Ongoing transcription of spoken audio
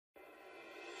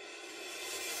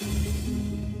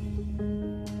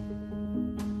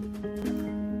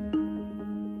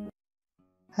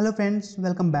Hello friends,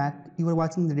 welcome back. You are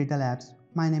watching the Data Labs.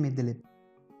 My name is Dilip.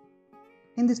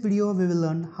 In this video, we will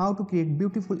learn how to create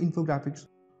beautiful infographics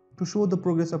to show the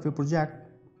progress of your project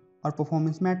or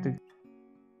performance metric.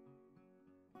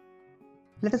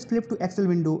 Let us flip to Excel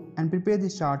window and prepare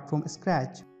this chart from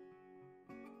scratch.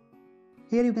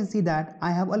 Here you can see that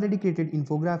I have already created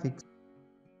infographics.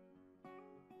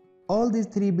 All these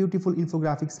three beautiful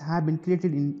infographics have been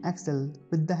created in Excel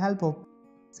with the help of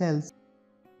cells,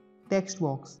 text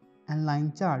box and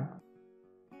line chart.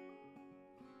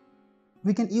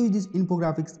 We can use these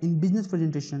infographics in business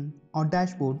presentation or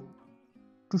dashboard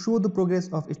to show the progress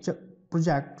of a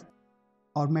project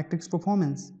or metrics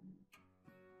performance.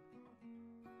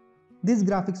 These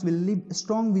graphics will leave a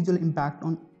strong visual impact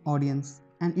on audience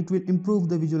and it will improve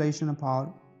the visualization of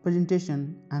our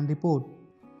presentation and report.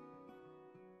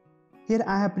 Here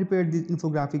I have prepared these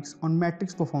infographics on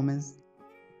metrics performance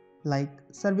like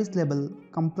service level,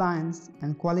 compliance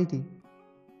and quality.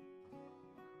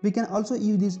 We can also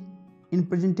use this in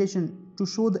presentation to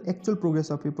show the actual progress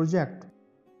of a project.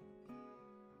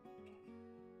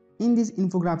 In this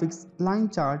infographics, line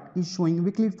chart is showing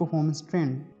weekly performance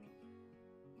trend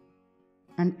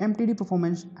and MTD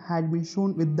performance has been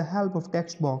shown with the help of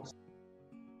text box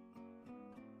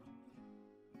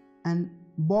and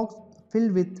box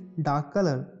filled with dark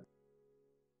color.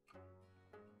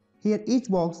 Here each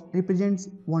box represents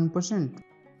 1%.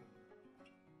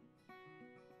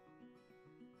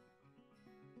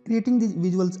 Creating these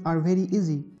visuals are very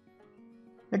easy.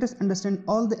 Let us understand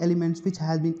all the elements which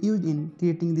has been used in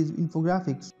creating these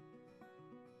infographics.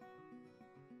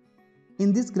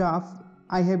 In this graph,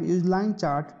 I have used line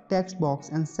chart, text box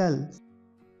and cells.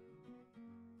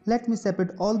 Let me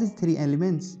separate all these three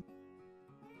elements.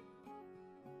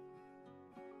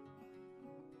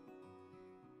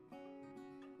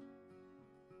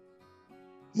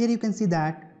 Here you can see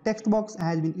that text box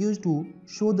has been used to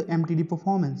show the MTD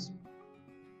performance.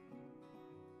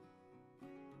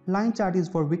 Line chart is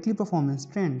for weekly performance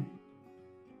trend.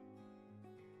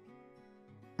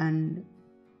 And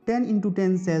 10 into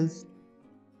 10 cells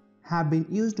have been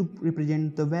used to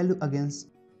represent the value against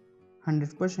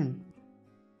 100%.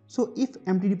 So if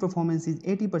MTD performance is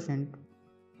 80%,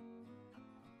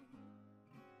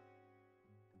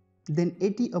 then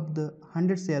 80 of the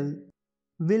 100 cell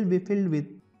will be filled with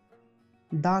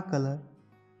dark color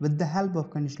with the help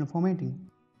of conditional formatting.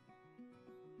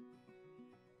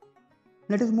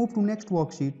 Let us move to next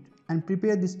worksheet and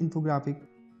prepare this infographic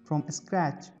from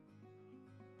scratch.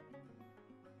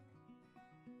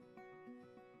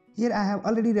 Here I have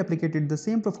already replicated the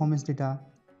same performance data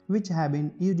which have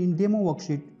been used in demo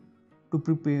worksheet to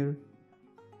prepare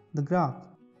the graph.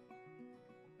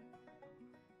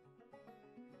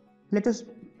 Let us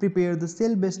prepare the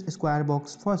cell-based square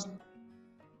box first.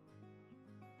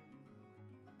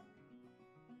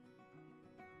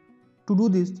 To do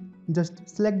this, just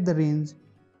select the range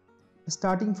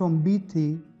starting from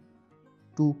B3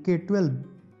 to K12.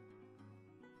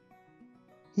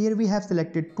 Here we have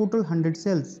selected total 100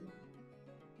 cells.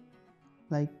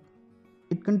 Like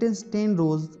it contains 10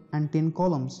 rows and 10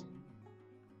 columns.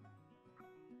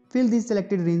 Fill this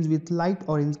selected range with light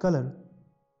orange color.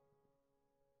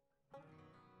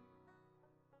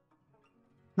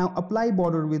 Now apply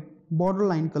border with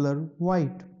borderline color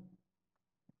white.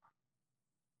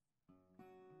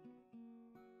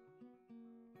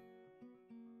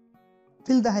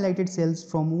 Fill the highlighted cells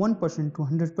from 1% to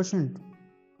 100%.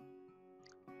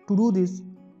 To do this,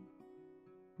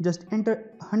 just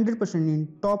enter 100% in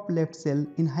top left cell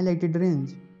in highlighted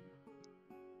range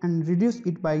and reduce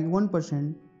it by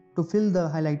 1% to fill the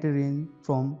highlighted range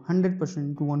from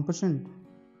 100% to 1%.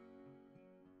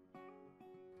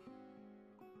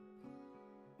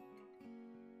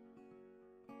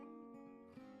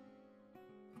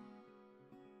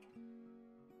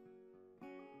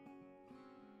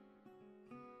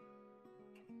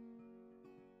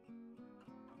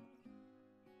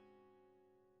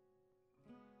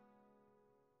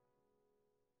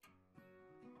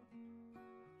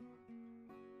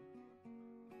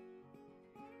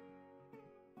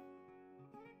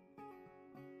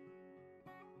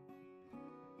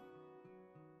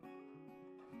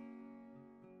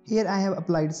 Here I have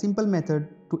applied simple method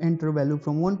to enter value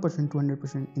from 1% to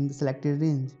 100% in the selected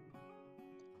range.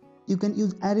 You can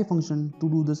use array function to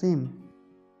do the same.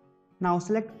 Now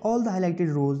select all the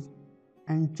highlighted rows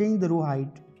and change the row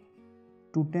height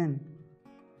to 10.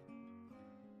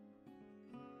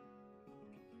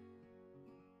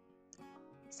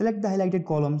 Select the highlighted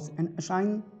columns and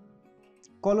assign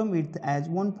column width as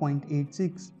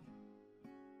 1.86.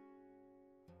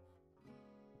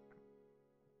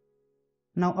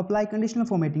 Now apply conditional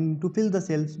formatting to fill the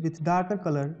cells with darker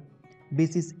color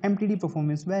basis MTD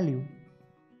performance value.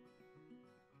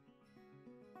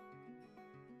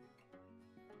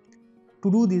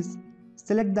 To do this,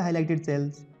 select the highlighted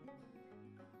cells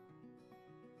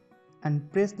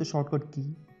and press the shortcut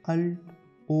key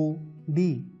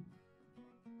Alt-O-D.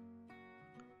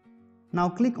 Now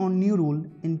click on New Rule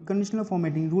in Conditional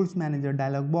Formatting Rules Manager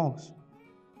dialog box.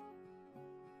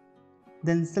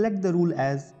 Then select the rule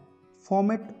as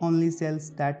Format only cells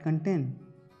that contain.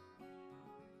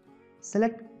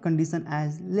 Select condition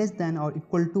as less than or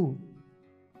equal to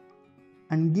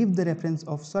and give the reference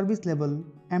of service level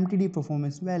MTD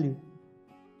performance value.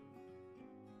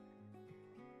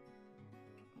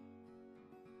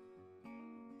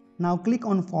 Now click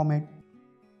on Format,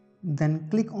 then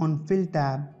click on Fill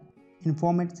tab in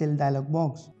Format Cell dialog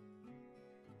box.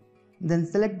 Then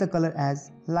select the color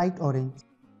as light orange,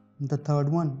 the third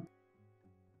one.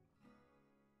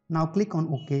 Now click on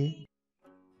OK,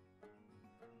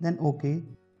 then OK,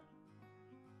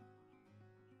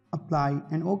 apply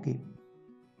and OK.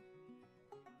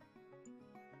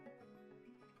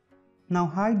 Now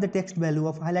hide the text value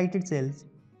of highlighted cells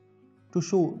to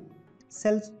show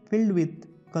cells filled with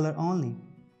color only.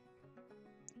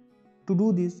 To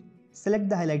do this, select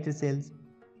the highlighted cells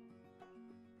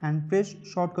and press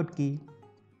shortcut key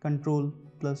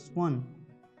Ctrl+1.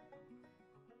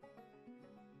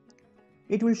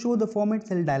 It will show the Format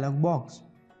Cell dialog box.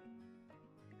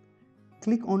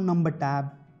 Click on Number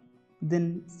tab,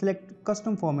 then select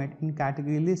Custom Format in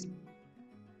Category List.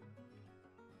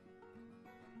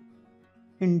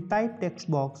 In Type text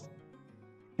box,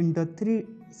 enter 3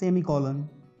 semicolons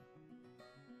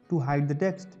to hide the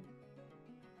text.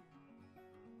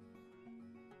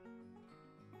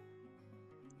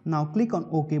 Now click on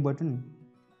OK button.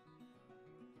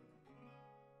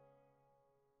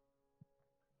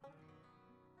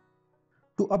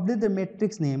 To update the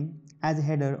matrix name as a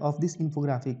header of this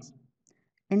infographics,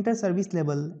 enter service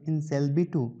level in cell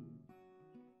B2.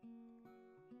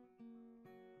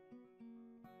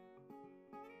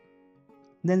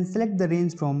 Then select the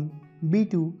range from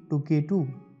B2 to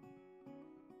K2.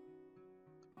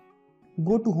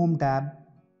 Go to Home tab,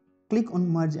 click on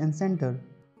Merge and Center.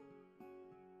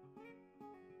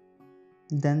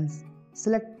 Then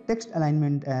select text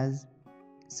alignment as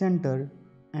Center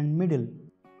and Middle.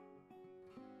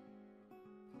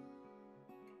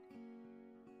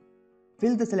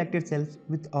 Fill the selected cells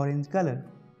with orange color.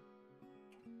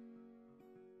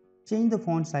 Change the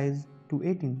font size to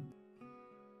 18.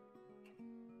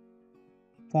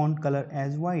 Font color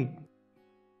as white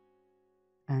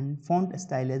and font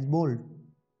style as bold.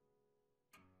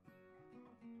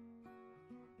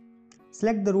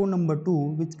 Select the row number 2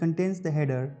 which contains the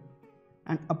header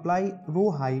and apply row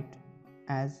height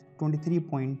as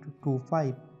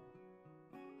 23.25.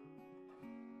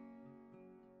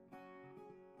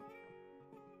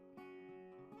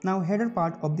 Now header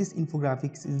part of this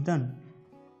infographics is done.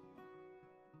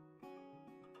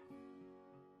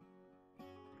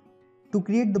 To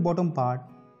create the bottom part,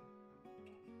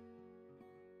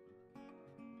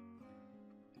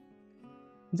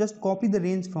 just copy the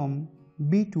range from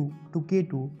B2 to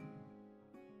K2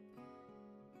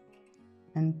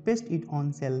 and paste it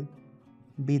on cell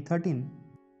B13.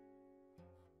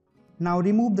 Now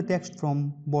remove the text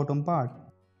from bottom part.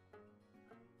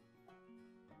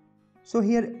 So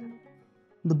here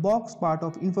the box part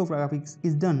of infographics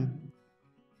is done.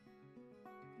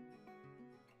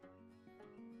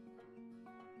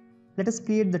 Let us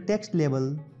create the text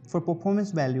label for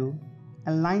performance value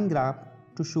and line graph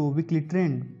to show weekly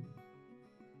trend.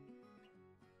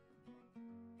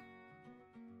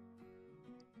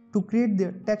 To create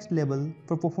the text label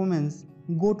for performance,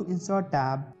 go to Insert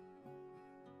tab,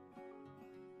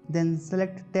 then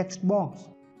select Text box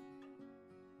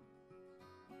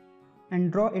and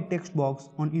draw a text box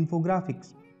on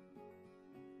infographics.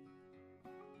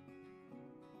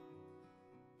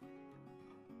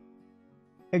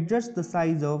 Adjust the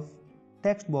size of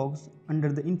text box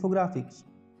under the infographics.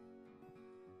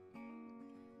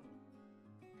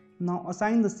 Now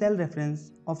assign the cell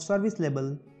reference of service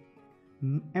level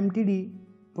MTD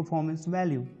performance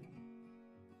value.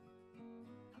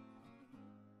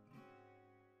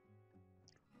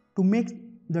 To make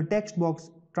the text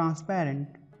box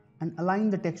transparent and align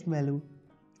the text value,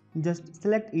 just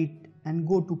select it and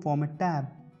go to Format tab.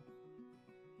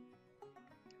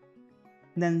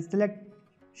 Then select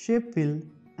Shape Fill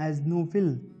as No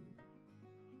Fill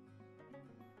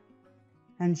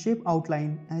and Shape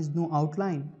Outline as No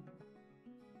Outline.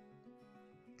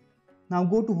 Now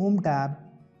go to Home tab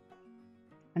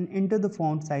and enter the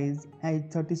font size as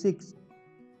 36.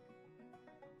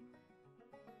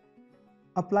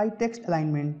 Apply text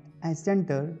alignment as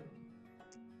center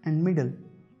and middle.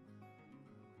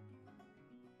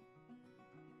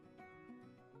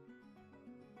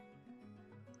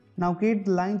 Now create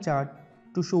the line chart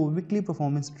to show weekly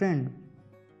performance trend.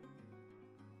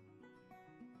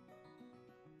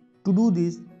 To do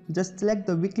this, just select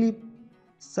the weekly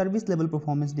service level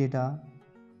performance data,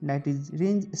 that is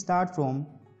range start from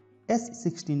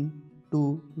S16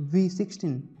 to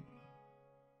V16.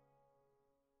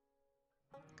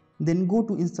 Then go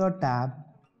to Insert tab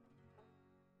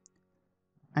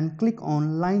and click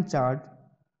on Line Chart.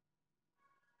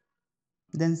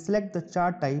 Then select the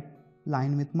chart type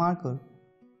line with marker.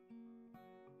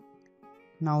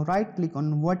 Now right click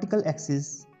on vertical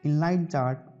axis in line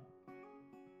chart.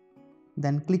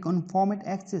 Then click on Format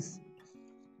Axis.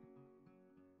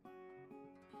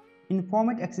 In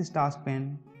Format Axis task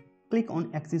pane, click on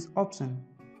Axis option.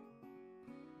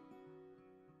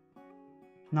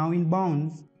 Now in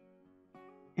bounds,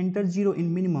 enter 0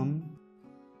 in minimum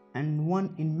and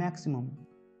 1 in maximum.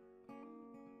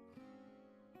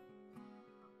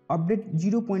 Update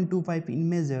 0.25 in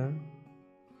major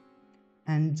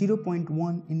and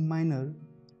 0.1 in minor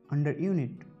under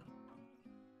unit.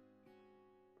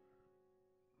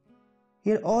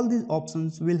 Here all these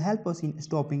options will help us in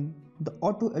stopping the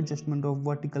auto adjustment of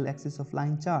vertical axis of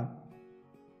line chart.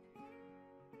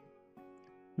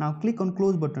 Now click on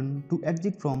Close button to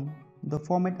exit from the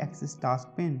Format Axis task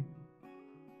pane.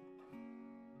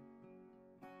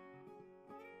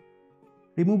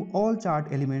 Remove all chart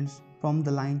elements from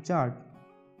the line chart.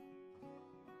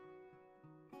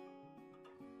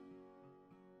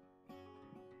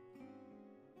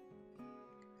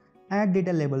 Add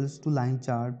data labels to line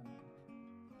chart.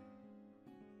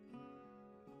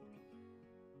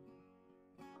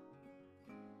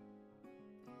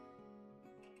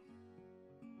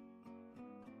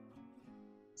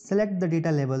 Select the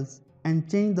data labels and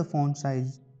change the font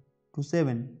size to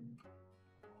 7.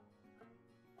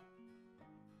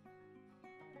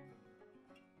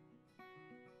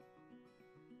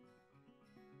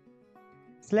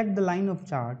 Select the line of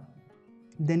chart,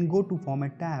 then go to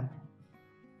Format tab.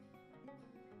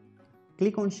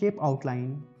 Click on Shape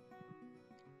Outline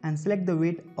and select the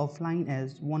weight of line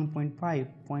as 1.5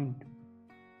 point.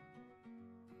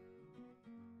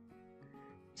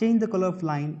 Change the color of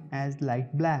line as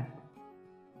light black.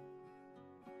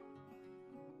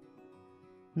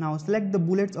 Now select the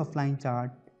bullets of line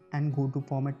chart and go to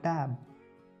Format tab.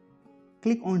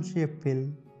 Click on Shape Fill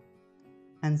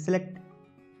and select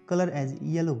color as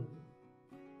yellow.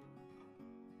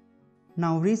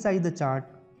 Now resize the chart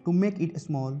to make it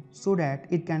small so that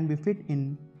it can be fit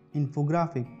in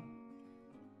infographic.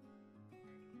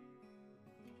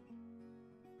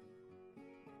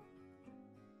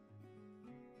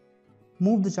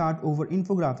 Move the chart over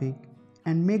infographic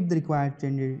and make the required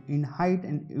changes in height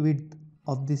and width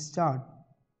of this chart.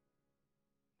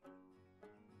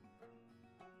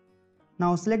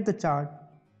 Now select the chart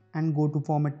and go to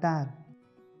Format tab.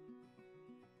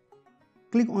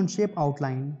 Click on Shape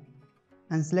Outline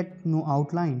and select No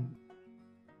Outline.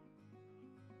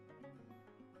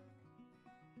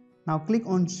 Now click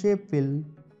on Shape Fill,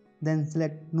 then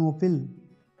select No Fill.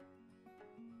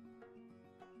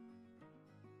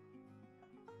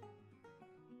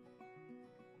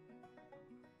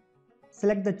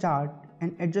 Select the chart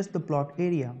and adjust the plot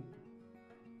area.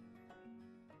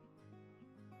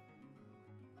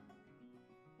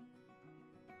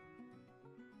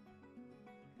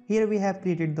 Here we have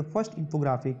created the first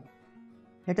infographic.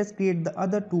 Let us create the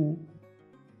other two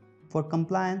for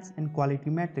compliance and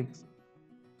quality metrics.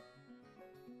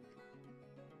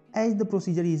 As the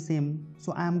procedure is same,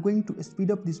 so I am going to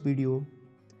speed up this video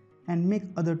and make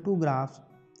other two graphs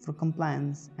for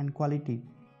compliance and quality.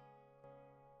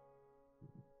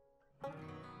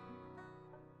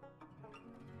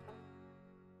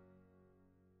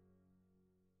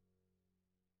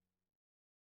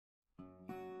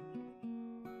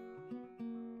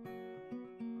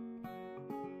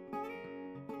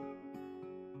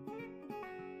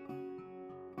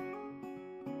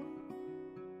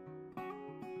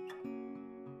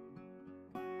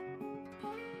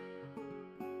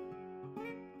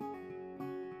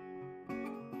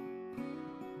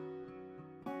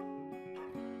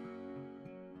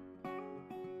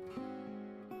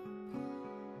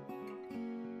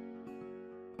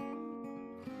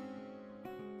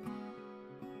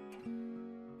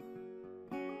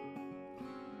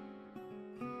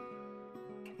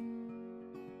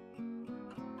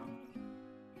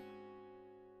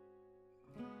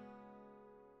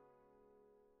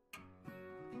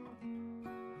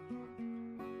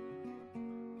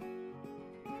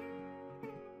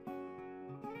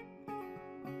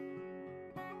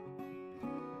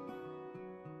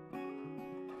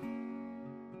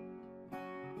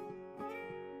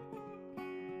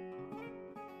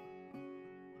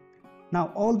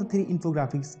 Now all the 3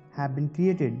 infographics have been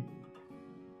created.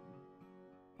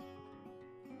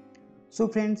 So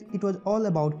friends, it was all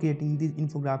about creating these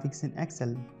infographics in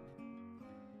Excel.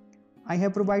 I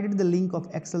have provided the link of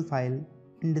Excel file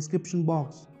in description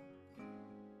box.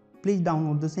 Please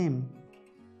download the same.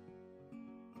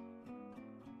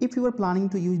 If you are planning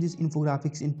to use these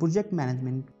infographics in project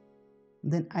management,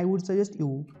 then I would suggest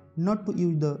you not to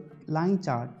use the line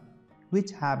chart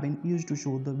which have been used to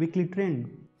show the weekly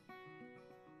trend.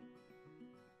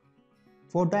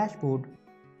 For dashboard,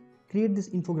 create this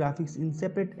infographics in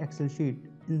separate Excel sheet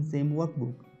in same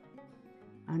workbook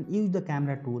and use the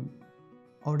camera tool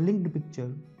or linked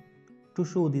picture to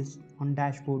show this on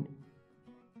dashboard.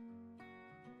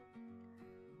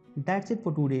 That's it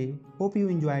for today. Hope you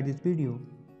enjoyed this video.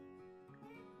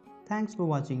 Thanks for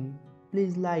watching.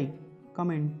 Please like,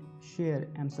 comment, share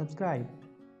and subscribe.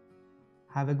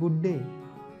 Have a good day.